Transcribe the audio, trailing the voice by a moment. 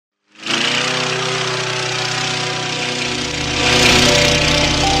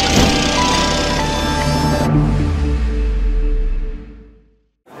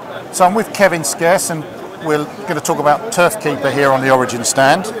So I'm with Kevin Scarce, and we're going to talk about Turf Keeper here on the Origin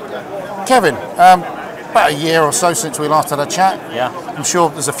stand. Kevin, about a year or so since we last had a chat. Yeah. I'm sure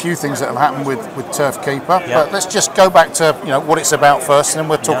there's a few things that have happened with Turf Keeper, Yeah. but let's just go back to what it's about first, and then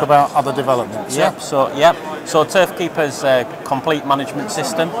we'll talk Yeah. about other developments. Yeah. So Turf Keeper is a complete management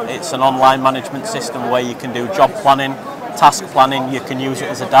system. It's an online management system where you can do job planning, task planning. You can use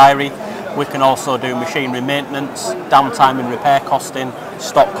it as a diary. We can also do machinery maintenance, downtime and repair costing,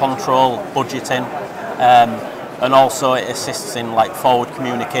 stock control, budgeting, and also it assists in like forward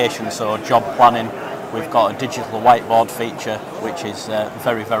communication, so job planning. We've got a digital whiteboard feature which is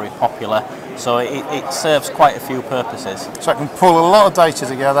very, very popular. So it serves quite a few purposes. So it can pull a lot of data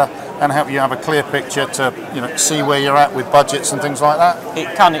together and help you have a clear picture to see where you're at with budgets and things like that.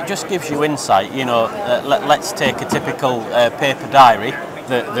 It can. It just gives you insight. Let's take a typical paper diary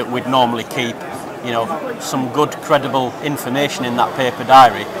that we'd normally keep. Some good, credible information in that paper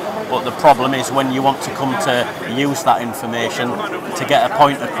diary. But the problem is when you want to come to use that information to get a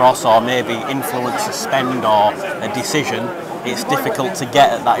point across, or maybe influence a spend or a decision, it's difficult to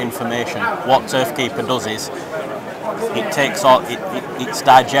get at that information. What Turf Keeper does is it's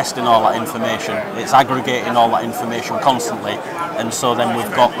digesting all that information, it's aggregating all that information constantly, and so then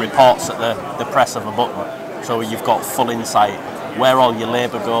we've got reports at the press of a button. So you've got full insight where all your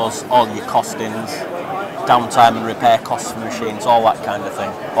labour goes, all your costings, downtime and repair costs for machines, all that kind of thing,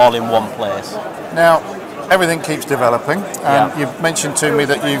 all in one place. Now, everything keeps developing, and you mentioned to me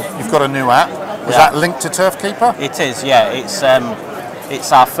that you've got a new app. Is that linked to Turf Keeper? It is, yeah.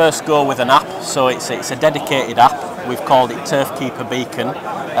 It's our first go with an app, so it's a dedicated app. We've called it Turf Keeper Beacon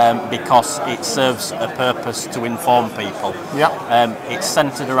because it serves a purpose to inform people. Yeah. It's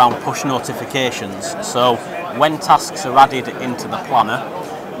centred around push notifications, so when tasks are added into the planner,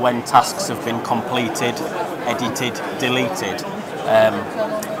 when tasks have been completed, edited, deleted,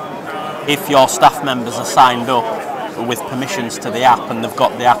 if your staff members are signed up with permissions to the app and they've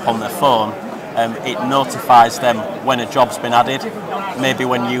got the app on their phone, it notifies them when a job's been added, maybe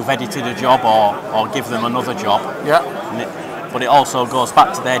when you've edited a job or give them another job. Yeah. But it also goes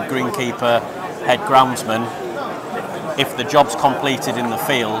back to the head greenkeeper, head groundsman. If the job's completed in the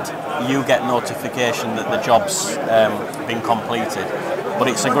field, you get notification that the job's been completed. But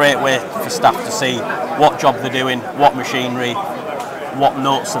it's a great way for staff to see what job they're doing, what machinery, what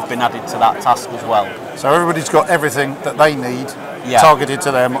notes have been added to that task as well. So everybody's got everything that they need targeted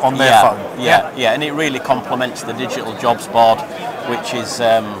to them on their phone. Yeah, and it really complements the digital jobs board, which is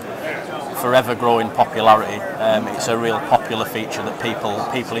forever growing popularity. It's a real popular feature that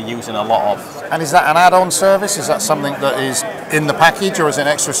people are using a lot of. And is that an add-on service? Is that something that is in the package, or is it an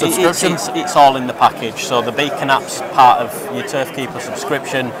extra subscription? It's all in the package. So the Beacon app's part of your Turf Keeper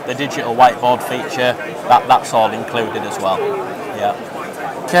subscription. The digital whiteboard feature, that's all included as well.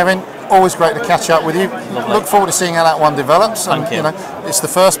 Yeah. Kevin, always great to catch up with you. Lovely. Look forward to seeing how that one develops. Thank you. It's the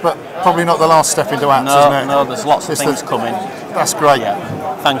first, but probably not the last step into apps, isn't it? No, there's lots of things coming. That's great. Yeah.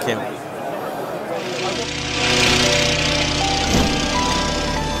 Thank you.